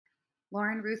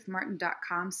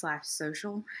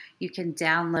laurenruthmartin.com/social. You can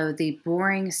download the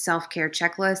boring self-care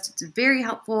checklist. It's very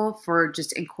helpful for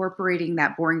just incorporating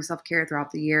that boring self-care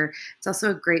throughout the year. It's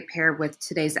also a great pair with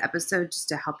today's episode just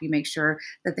to help you make sure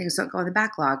that things don't go in the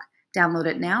backlog. Download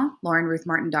it now,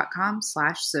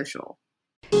 laurenruthmartin.com/social.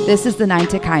 This is the 9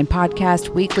 to Kind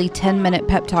podcast, weekly 10-minute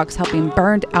pep talks helping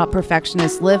burned out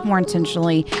perfectionists live more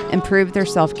intentionally, improve their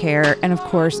self-care, and of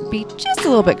course, be just a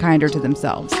little bit kinder to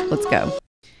themselves. Let's go.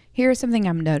 Here's something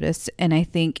I've noticed, and I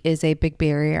think is a big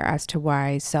barrier as to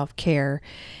why self-care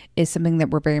is something that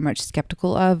we're very much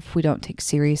skeptical of, we don't take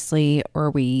seriously,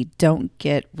 or we don't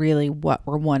get really what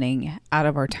we're wanting out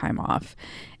of our time off.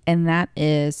 And that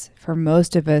is, for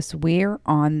most of us, we're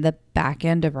on the back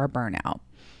end of our burnout.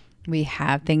 We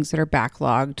have things that are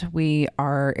backlogged. We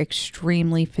are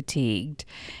extremely fatigued.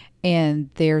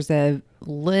 And there's a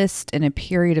list and a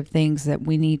period of things that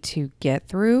we need to get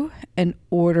through in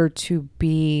order to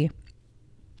be,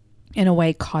 in a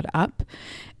way, caught up,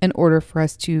 in order for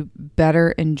us to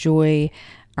better enjoy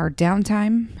our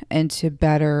downtime and to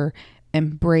better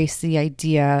embrace the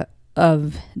idea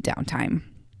of downtime.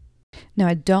 Now,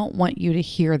 I don't want you to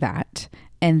hear that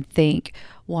and think,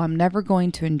 well, I'm never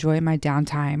going to enjoy my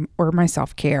downtime or my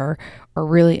self-care or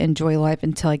really enjoy life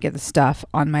until I get the stuff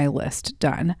on my list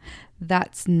done.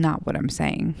 That's not what I'm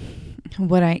saying.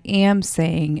 What I am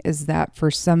saying is that for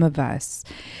some of us,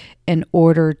 in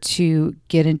order to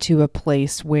get into a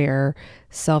place where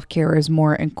self-care is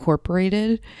more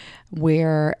incorporated,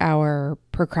 where our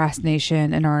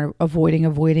procrastination and our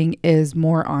avoiding is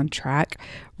more on track,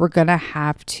 we're going to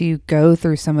have to go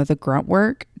through some of the grunt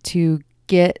work to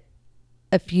get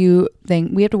a few things.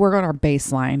 We have to work on our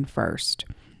baseline first.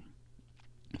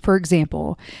 For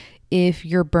example, if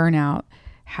your burnout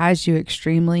has you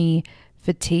extremely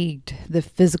fatigued, the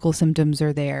physical symptoms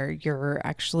are there, you're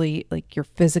actually you're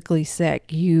physically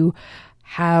sick, you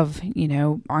have,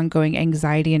 ongoing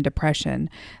anxiety and depression,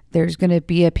 there's going to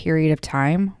be a period of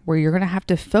time where you're going to have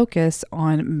to focus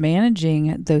on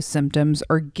managing those symptoms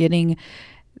or getting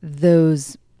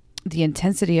the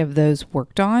intensity of those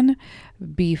worked on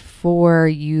before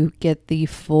you get the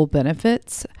full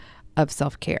benefits of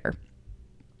self-care.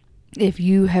 If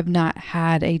you have not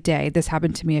had a day, this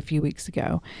happened to me a few weeks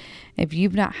ago, if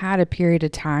you've not had a period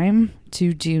of time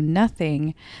to do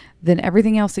nothing, then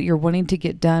everything else that you're wanting to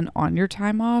get done on your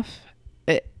time off,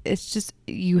 it's just,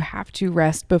 you have to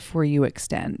rest before you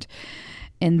extend.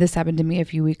 And this happened to me a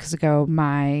few weeks ago.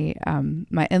 My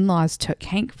in-laws took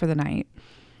Hank for the night.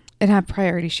 And I've probably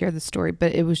already shared the story,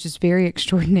 but it was just very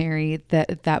extraordinary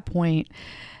that at that point,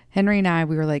 Henry and I,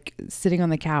 we were sitting on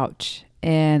the couch,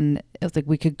 and it was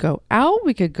we could go out,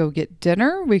 we could go get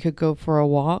dinner, we could go for a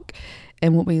walk.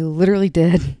 And what we literally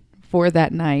did for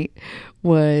that night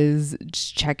was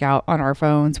just check out on our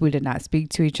phones. We did not speak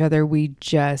to each other. We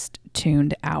just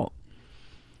tuned out.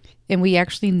 And we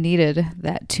actually needed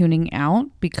that tuning out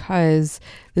because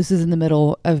this is in the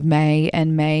middle of May,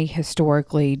 and May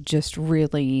historically just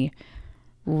really,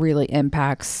 really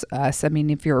impacts us. I mean,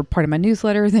 if you're part of my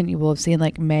newsletter, then you will have seen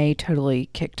May totally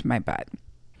kicked my butt.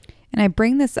 And I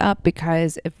bring this up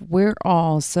because if we're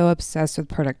all so obsessed with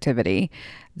productivity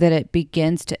that it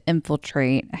begins to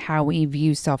infiltrate how we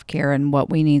view self-care and what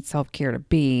we need self-care to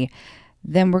be,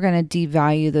 then we're going to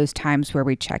devalue those times where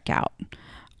we check out.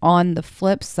 On the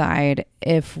flip side,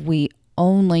 if we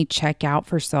only check out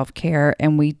for self-care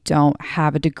and we don't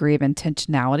have a degree of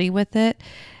intentionality with it,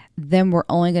 then we're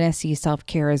only going to see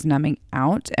self-care as numbing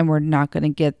out, and we're not going to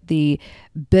get the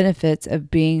benefits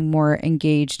of being more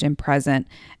engaged and present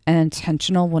and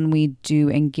intentional when we do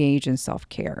engage in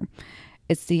self-care.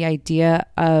 It's the idea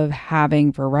of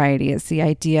having variety. It's the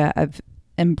idea of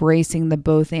embracing the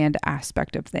both and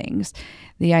aspect of things.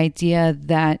 The idea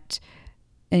that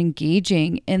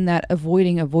engaging in that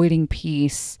avoiding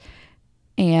piece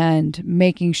and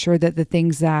making sure that the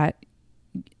things that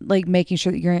making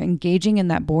sure that you're engaging in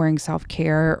that boring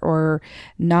self-care or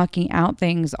knocking out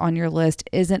things on your list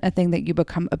isn't a thing that you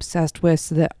become obsessed with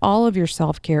so that all of your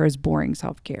self-care is boring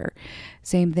self-care.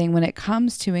 Same thing when it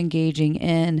comes to engaging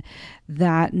in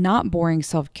that not boring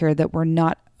self-care, that we're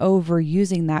not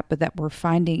overusing that, but that we're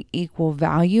finding equal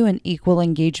value and equal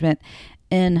engagement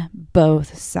in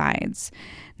both sides.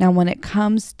 Now, when it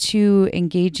comes to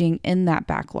engaging in that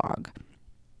backlog,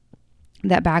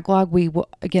 we will,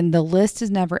 again, the list is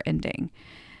never ending.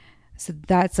 So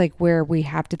that's where we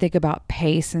have to think about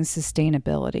pace and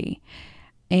sustainability.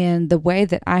 And the way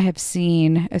that I have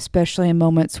seen, especially in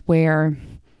moments where,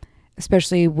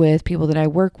 especially with people that I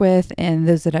work with and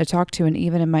those that I talk to, and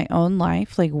even in my own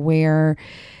life, where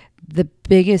the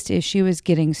biggest issue is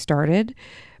getting started,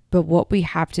 But what we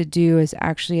have to do is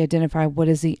actually identify what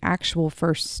is the actual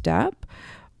first step,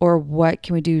 or what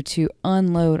can we do to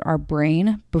unload our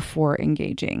brain before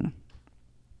engaging.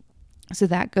 So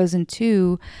that goes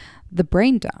into the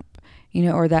brain dump,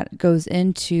 or that goes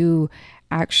into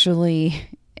actually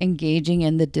engaging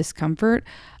in the discomfort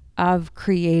of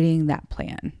creating that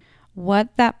plan. What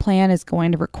that plan is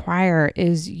going to require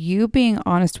is you being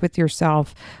honest with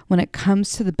yourself when it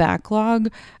comes to the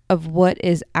backlog of what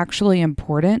is actually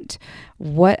important.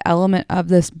 What element of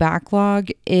this backlog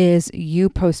is you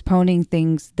postponing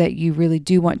things that you really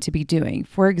do want to be doing?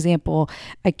 For example,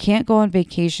 I can't go on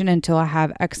vacation until I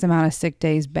have X amount of sick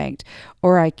days banked,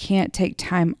 or I can't take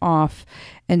time off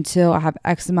until I have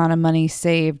X amount of money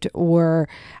saved, or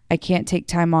I can't take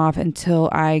time off until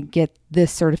I get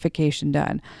this certification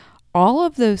done. All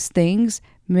of those things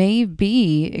may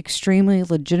be extremely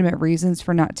legitimate reasons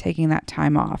for not taking that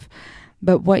time off.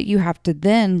 But what you have to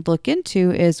then look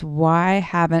into is, why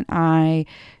haven't I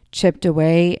chipped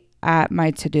away at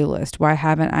my to-do list? Why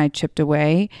haven't I chipped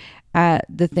away at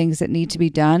the things that need to be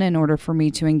done in order for me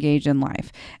to engage in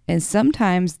life? And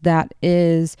sometimes that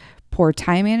is poor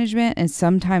time management, and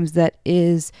sometimes that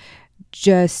is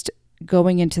just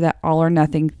going into that all or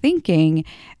nothing thinking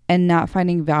and not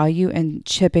finding value and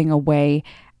chipping away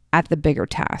at the bigger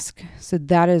task. So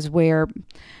that is where,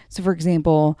 for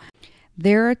example,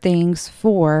 there are things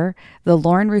for the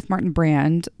Lauren Ruth Martin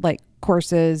brand, like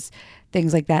courses,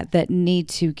 things like that, that need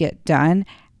to get done.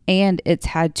 And it's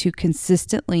had to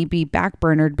consistently be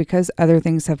backburnered because other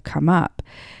things have come up.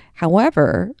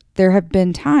 However, there have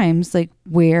been times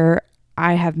where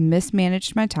I have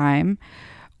mismanaged my time,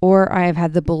 or I have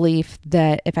had the belief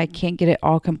that if I can't get it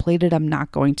all completed, I'm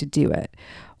not going to do it.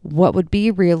 What would be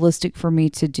realistic for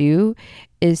me to do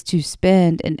is to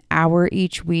spend an hour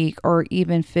each week, or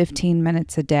even 15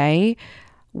 minutes a day,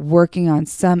 working on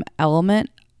some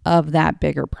element of that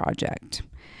bigger project.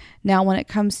 Now, when it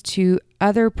comes to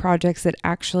other projects that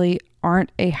actually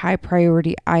aren't a high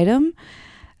priority item,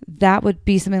 that would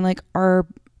be something like I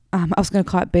was going to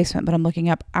call it basement, but I'm looking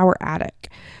up our attic.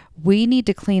 We need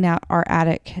to clean out our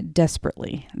attic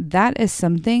desperately. That is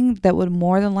something that would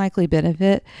more than likely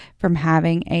benefit from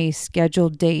having a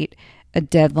scheduled date, a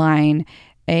deadline,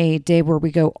 a day where we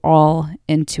go all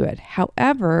into it.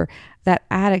 However, that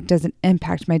attic doesn't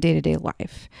impact my day-to-day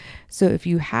life. So if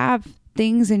you have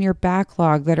things in your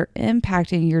backlog that are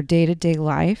impacting your day-to-day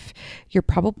life, you're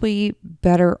probably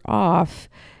better off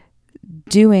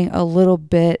doing a little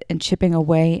bit and chipping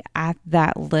away at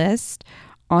that list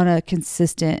on a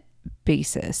consistent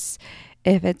basis.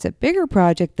 If it's a bigger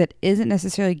project that isn't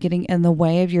necessarily getting in the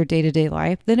way of your day-to-day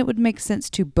life, then it would make sense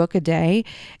to book a day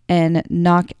and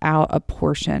knock out a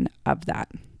portion of that.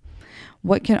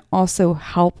 What can also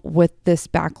help with this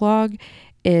backlog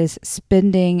is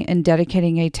spending and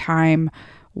dedicating a time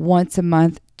once a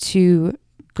month to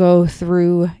go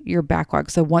through your backlog.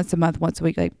 So once a month, once a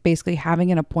week, basically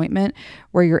having an appointment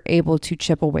where you're able to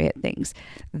chip away at things.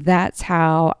 That's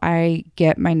how I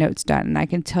get my notes done. And I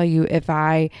can tell you, if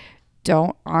I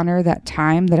don't honor that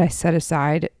time that I set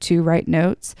aside to write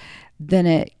notes, then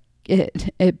it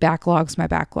backlogs my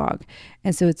backlog.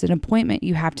 And so it's an appointment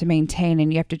you have to maintain,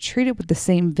 and you have to treat it with the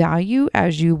same value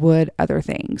as you would other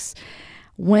things.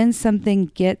 When something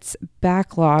gets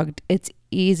backlogged, it's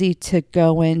easy to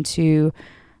go into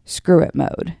screw it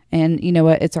mode. And you know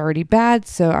what? It's already bad,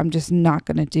 so I'm just not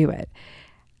going to do it.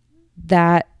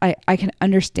 That I can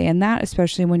understand that,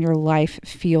 especially when your life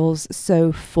feels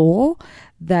so full,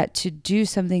 that to do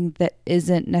something that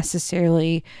isn't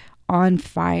necessarily on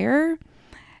fire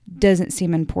doesn't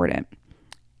seem important.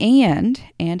 And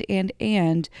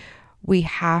we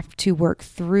have to work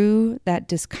through that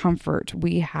discomfort.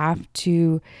 We have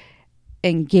to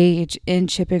engage in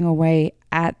chipping away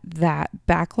at that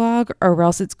backlog, or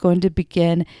else it's going to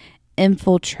begin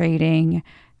infiltrating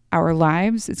our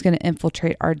lives. It's going to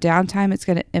infiltrate our downtime. It's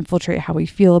going to infiltrate how we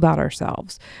feel about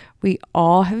ourselves. We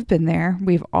all have been there.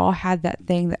 We've all had that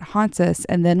thing that haunts us.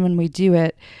 And then when we do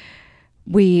it,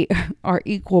 we are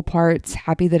equal parts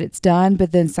happy that it's done,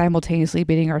 but then simultaneously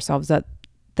beating ourselves up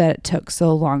that it took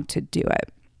so long to do it.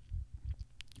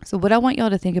 So what I want y'all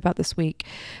to think about this week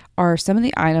are some of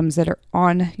the items that are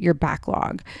on your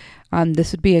backlog.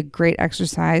 This would be a great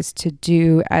exercise to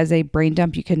do as a brain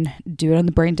dump. You can do it on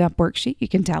the brain dump worksheet. You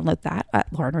can download that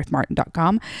at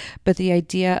laurenruthmartin.com. But the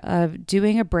idea of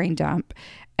doing a brain dump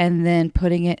and then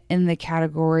putting it in the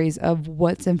categories of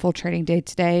what's infiltrating day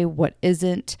to day, what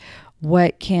isn't,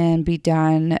 what can be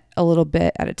done a little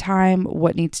bit at a time,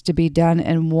 what needs to be done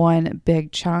in one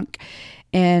big chunk,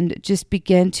 and just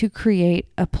begin to create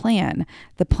a plan.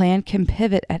 The plan can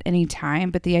pivot at any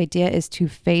time, but the idea is to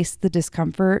face the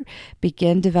discomfort,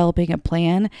 begin developing a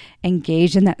plan,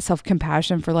 engage in that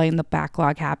self-compassion for letting the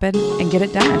backlog happen, and get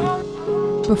it done.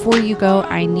 Before you go,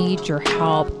 I need your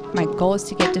help. My goal is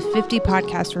to get to 50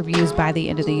 podcast reviews by the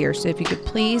end of the year. So if you could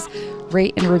please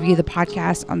rate and review the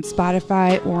podcast on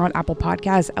Spotify or on Apple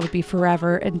Podcasts, I would be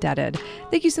forever indebted.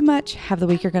 Thank you so much. Have the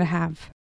week you're going to have.